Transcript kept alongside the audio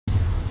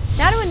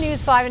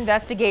News 5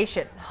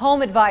 investigation.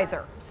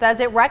 HomeAdvisor says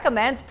it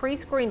recommends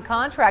pre-screen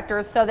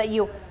contractors so that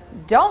you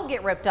don't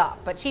get ripped off.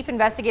 But Chief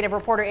Investigative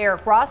Reporter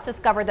Eric Ross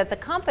discovered that the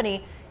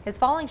company is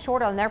falling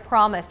short on their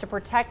promise to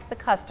protect the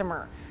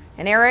customer.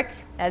 And Eric,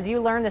 as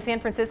you learned, the San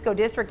Francisco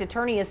District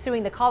Attorney is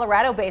suing the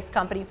Colorado-based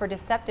company for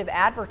deceptive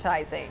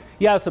advertising.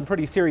 Yeah, some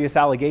pretty serious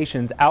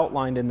allegations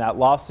outlined in that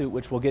lawsuit,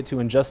 which we'll get to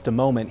in just a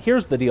moment.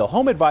 Here's the deal.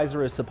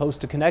 HomeAdvisor is supposed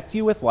to connect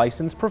you with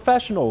licensed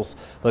professionals,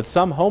 but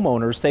some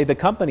homeowners say the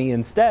company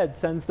instead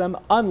sends them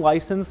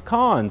unlicensed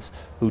cons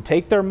who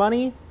take their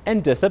money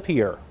and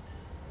disappear.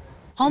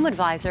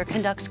 HomeAdvisor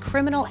conducts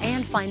criminal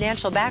and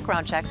financial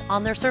background checks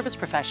on their service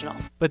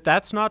professionals. But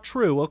that's not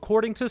true,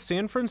 according to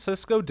San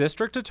Francisco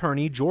District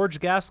Attorney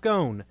George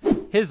Gascon.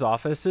 His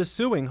office is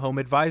suing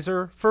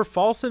HomeAdvisor for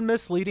false and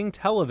misleading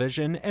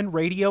television and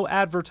radio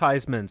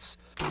advertisements.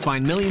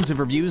 Find millions of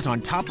reviews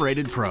on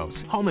top-rated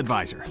pros.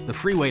 HomeAdvisor, the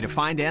free way to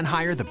find and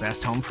hire the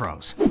best home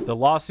pros. The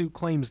lawsuit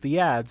claims the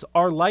ads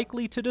are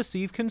likely to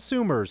deceive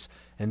consumers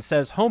and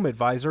says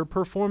HomeAdvisor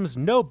performs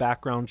no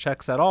background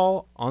checks at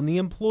all on the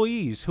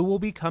employees who will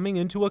be coming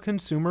into a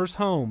consumer's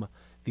home.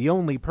 The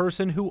only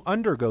person who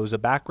undergoes a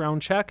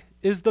background check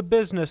is the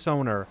business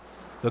owner.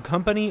 The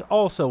company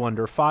also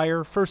under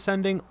fire for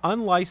sending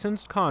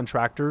unlicensed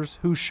contractors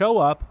who show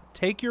up,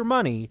 take your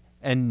money,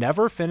 and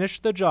never finish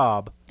the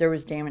job. There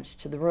was damage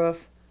to the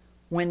roof,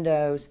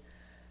 windows,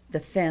 the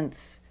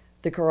fence,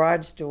 the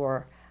garage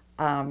door,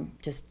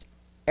 just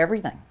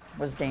everything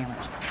was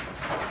damaged.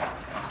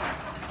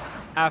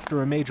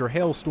 After a major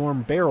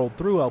hailstorm barreled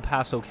through El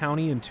Paso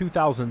County in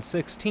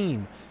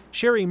 2016,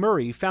 Sherry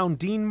Murray found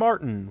Dean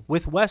Martin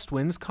with West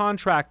Winds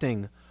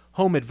Contracting.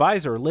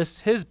 HomeAdvisor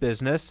lists his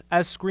business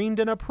as screened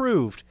and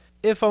approved.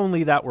 If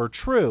only that were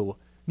true.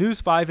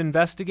 News 5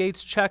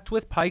 Investigates checked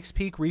with Pikes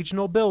Peak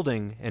Regional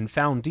Building and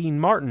found Dean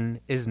Martin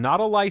is not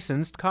a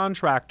licensed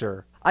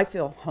contractor. I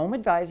feel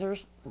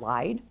HomeAdvisors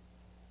lied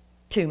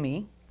to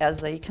me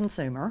as a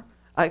consumer.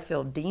 I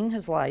feel Dean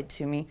has lied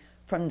to me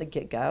from the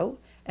get-go,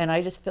 and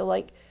I just feel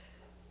like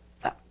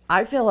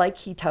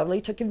he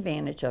totally took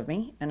advantage of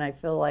me, and I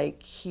feel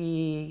like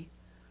he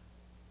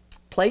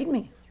played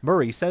me.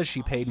 Murray says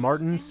she paid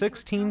Martin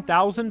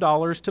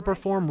 $16,000 to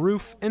perform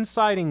roof and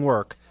siding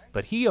work,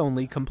 but he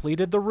only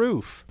completed the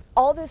roof.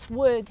 All this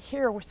wood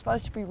here was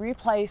supposed to be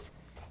replaced,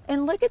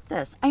 and look at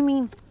this. I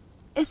mean,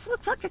 it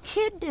looks like a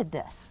kid did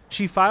this.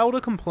 She filed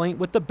a complaint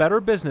with the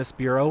Better Business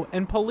Bureau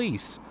and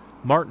police.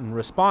 Martin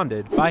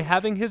responded by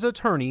having his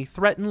attorney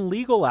threaten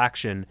legal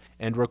action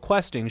and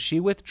requesting she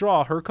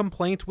withdraw her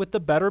complaint with the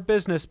Better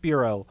Business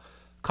Bureau.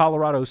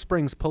 Colorado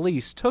Springs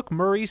police took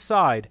Murray's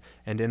side,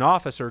 and an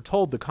officer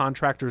told the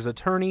contractor's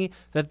attorney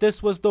that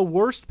this was the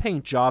worst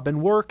paint job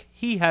and work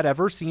he had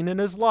ever seen in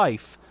his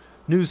life.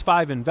 News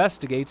 5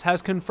 Investigates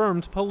has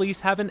confirmed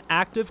police have an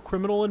active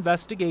criminal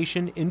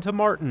investigation into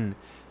Martin,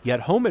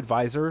 yet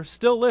HomeAdvisor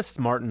still lists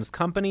Martin's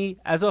company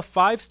as a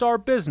 5-star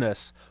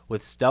business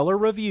with stellar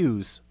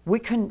reviews. We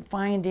couldn't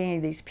find any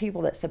of these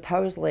people that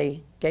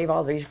supposedly gave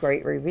all these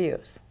great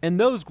reviews. And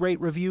those great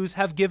reviews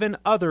have given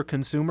other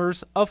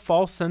consumers a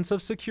false sense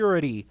of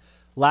security.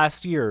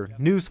 Last year,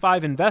 News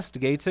 5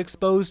 Investigates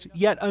exposed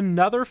yet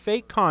another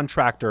fake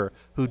contractor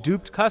who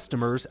duped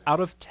customers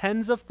out of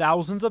tens of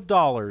thousands of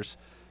dollars.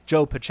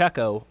 Joe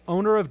Pacheco,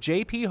 owner of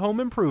JP Home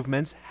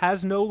Improvements,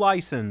 has no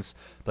license,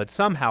 but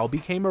somehow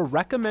became a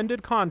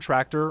recommended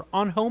contractor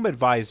on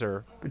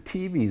HomeAdvisor. The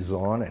TV's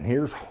on, and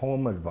here's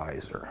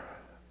HomeAdvisor.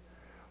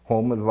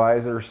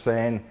 HomeAdvisor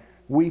saying,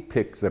 we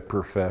pick the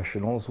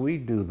professionals, we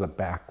do the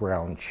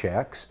background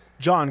checks.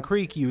 John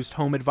Creek used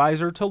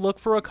HomeAdvisor to look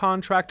for a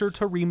contractor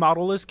to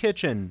remodel his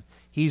kitchen.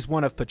 He's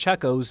one of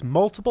Pacheco's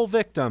multiple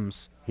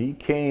victims. He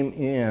came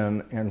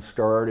in and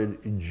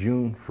started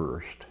June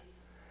 1st.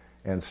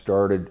 And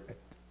started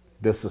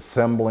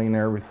disassembling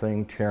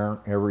everything, tearing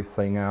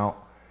everything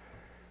out,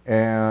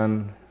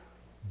 and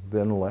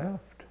then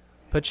left.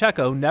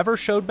 Pacheco never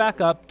showed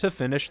back up to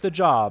finish the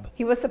job.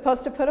 He was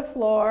supposed to put a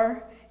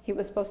floor, he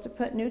was supposed to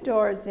put new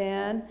doors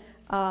in,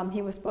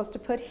 he was supposed to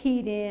put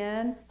heat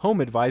in.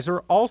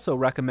 HomeAdvisor also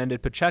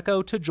recommended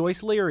Pacheco to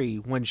Joyce Leary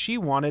when she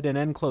wanted an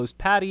enclosed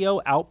patio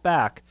out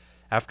back.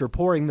 After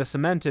pouring the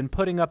cement and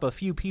putting up a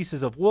few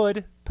pieces of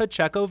wood,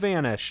 Pacheco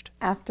vanished.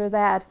 After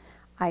that,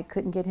 I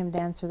couldn't get him to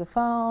answer the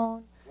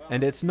phone.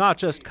 And it's not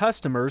just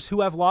customers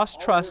who have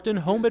lost trust in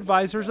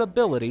HomeAdvisor's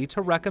ability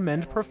to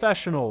recommend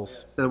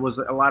professionals. There was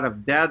a lot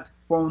of dead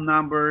phone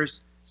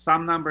numbers.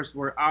 Some numbers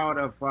were out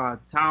of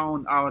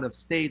town, out of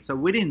state, so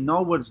we didn't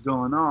know what's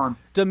going on.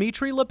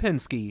 Dmitry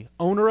Lipinski,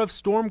 owner of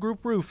Storm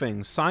Group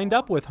Roofing, signed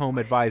up with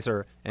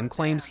HomeAdvisor and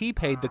claims he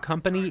paid the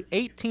company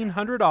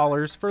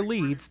 $1,800 for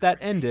leads that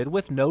ended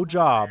with no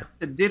job.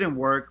 It didn't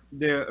work.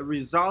 The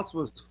results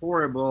was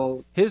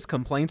horrible. His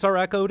complaints are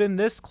echoed in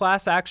this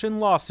class action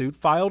lawsuit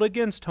filed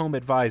against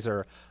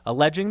HomeAdvisor,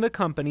 alleging the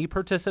company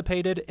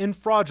participated in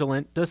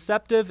fraudulent,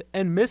 deceptive,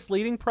 and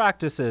misleading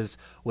practices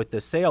with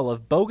the sale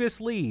of bogus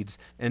leads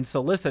and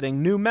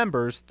soliciting new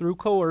members through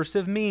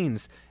coercive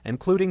means,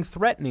 including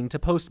threatening to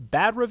post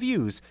bad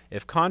reviews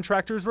if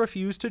contractors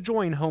refuse to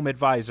join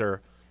HomeAdvisor.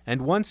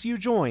 And once you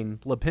join,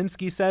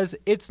 Lipinski says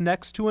it's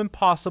next to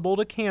impossible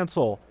to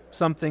cancel,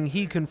 something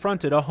he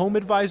confronted a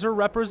HomeAdvisor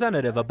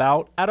representative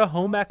about at a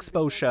Home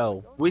Expo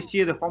show. We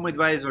see the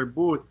HomeAdvisor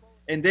booth,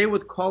 and they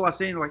would call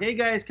us in like, hey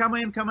guys, come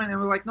in, and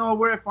we're like, no,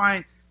 we're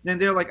fine. Then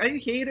they're like, are you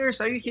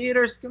haters? Are you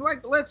haters?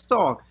 Like, let's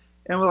talk.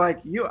 And we're like,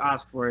 you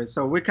ask for it.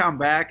 So we come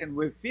back and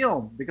we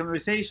film the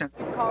conversation.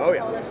 You called and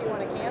told us you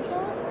want to cancel?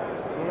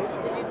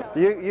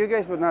 Did you tell You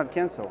guys would not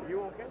cancel. You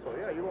won't cancel,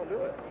 yeah, you won't do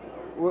it.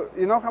 Well,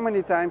 you know how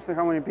many times and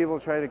how many people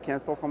try to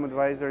cancel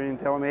HomeAdvisor and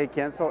tell them, hey,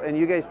 cancel, and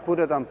you guys put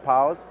it on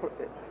pause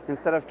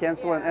instead of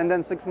canceling, and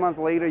then 6 months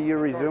later you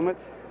resume it?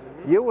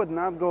 You would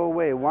not go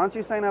away. Once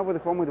you sign up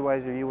with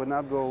HomeAdvisor, you would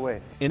not go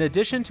away. In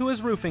addition to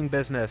his roofing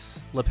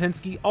business,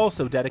 Lipinski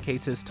also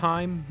dedicates his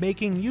time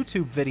making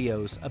YouTube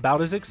videos about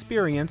his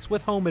experience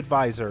with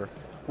HomeAdvisor.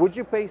 Would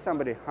you pay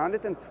somebody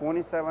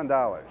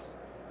 $127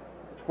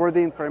 for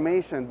the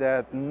information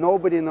that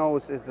nobody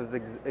knows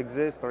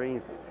exists or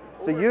anything?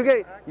 So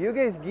you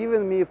guys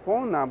giving me a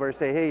phone number,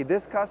 say, hey,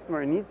 this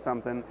customer needs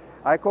something.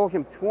 I call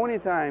him 20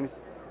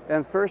 times,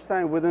 and first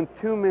time within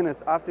 2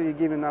 minutes after you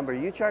give me a number,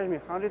 you charge me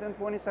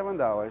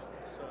 $127.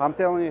 I'm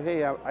telling you,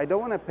 hey, I don't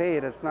want to pay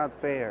it, it's not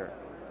fair.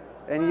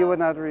 And you would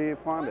not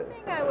refund it.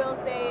 One thing I will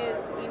say is,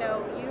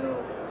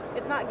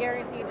 it's not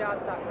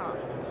guaranteedjobs.com.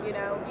 You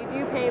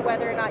do pay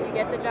whether or not you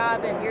get the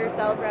job, and your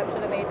sales rep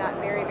should have made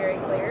that very, very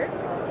clear.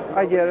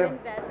 I get it.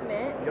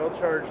 Investment. You'll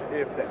charge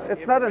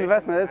it's not an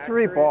investment, it's a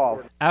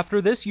rip-off.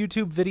 After this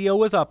YouTube video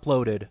was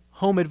uploaded,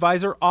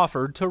 HomeAdvisor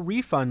offered to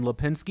refund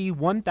Lipinski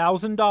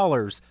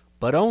 $1,000,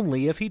 but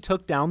only if he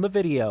took down the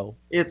video.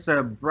 It's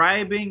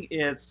bribing,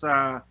 it's,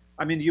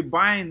 you're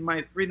buying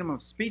my freedom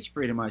of speech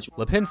pretty much.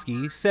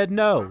 Lipinski said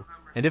no,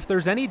 and if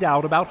there's any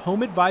doubt about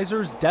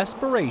HomeAdvisor's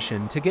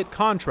desperation to get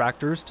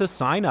contractors to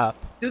sign up.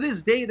 To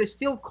this day, they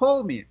still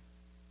call me.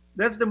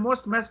 That's the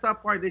most messed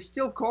up part. They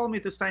still call me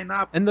to sign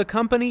up. And the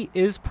company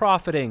is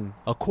profiting.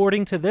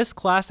 According to this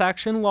class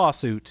action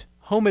lawsuit,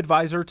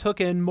 HomeAdvisor took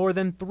in more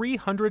than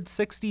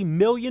 $360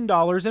 million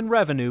in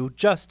revenue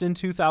just in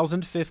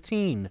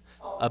 2015.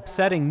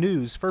 Upsetting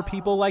news for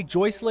people like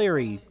Joyce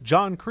Larry,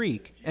 John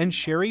Creek, and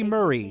Sherry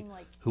Murray,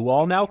 who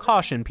all now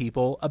caution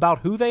people about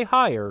who they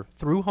hire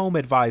through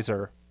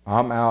HomeAdvisor.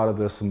 I'm out of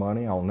this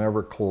money. I'll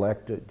never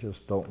collect it.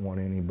 Just don't want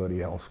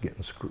anybody else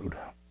getting screwed.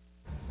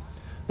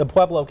 The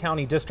Pueblo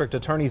County District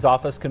Attorney's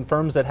Office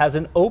confirms it has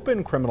an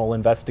open criminal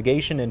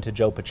investigation into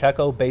Joe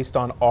Pacheco based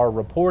on our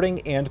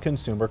reporting and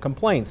consumer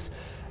complaints.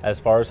 As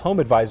far as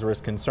HomeAdvisor is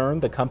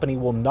concerned, the company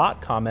will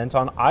not comment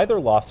on either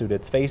lawsuit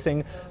it's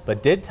facing,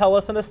 but did tell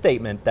us in a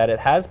statement that it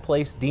has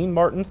placed Dean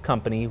Martin's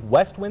company,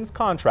 West Winds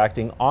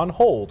Contracting, on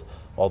hold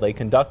while they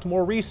conduct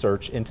more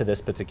research into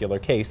this particular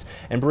case.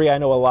 And Bree, I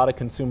know a lot of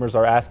consumers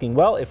are asking,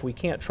 well, if we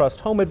can't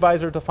trust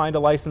HomeAdvisor to find a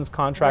licensed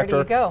contractor,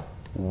 where do you go?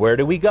 Where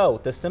do we go?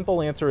 The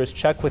simple answer is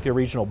check with your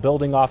regional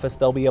building office.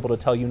 They'll be able to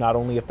tell you not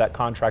only if that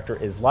contractor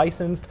is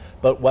licensed,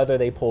 but whether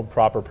they pulled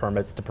proper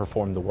permits to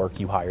perform the work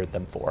you hired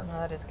them for.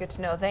 Well, that is good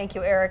to know. Thank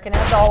you, Eric. And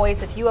as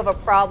always, if you have a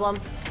problem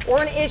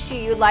or an issue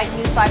you'd like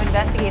News 5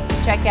 Investigates to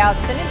check out,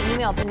 send an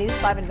email to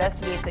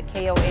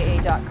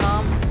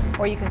news5investigates@KOAA.com,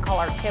 or you can call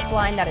our tip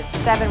line. That is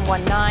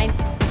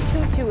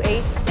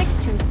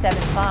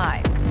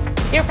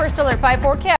 719-228-6275. Your first alert 5 forecast.